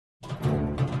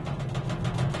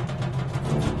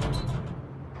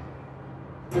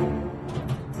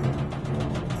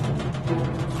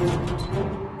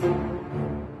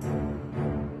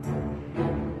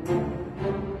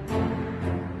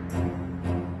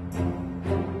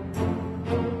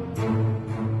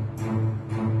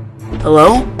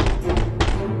Hello?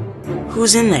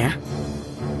 Who's in there?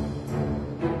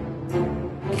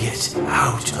 Get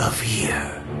out of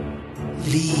here.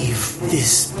 Leave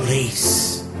this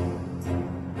place.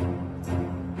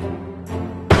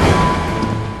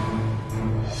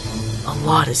 A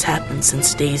lot has happened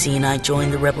since Daisy and I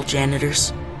joined the rebel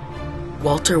janitors.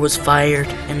 Walter was fired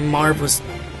and Marv was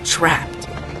trapped.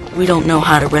 We don't know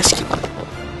how to rescue him.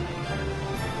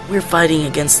 We're fighting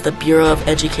against the Bureau of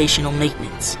Educational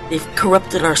Maintenance. They've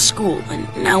corrupted our school and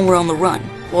now we're on the run.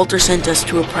 Walter sent us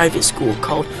to a private school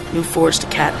called New Forest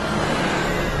Academy.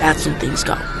 That's when things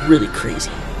got really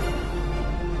crazy.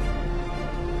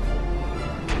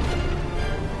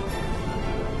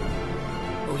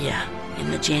 Oh yeah,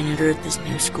 and the janitor at this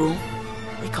new school,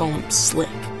 they call him Slick.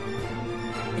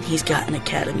 And he's got an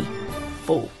academy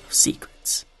full of secrets.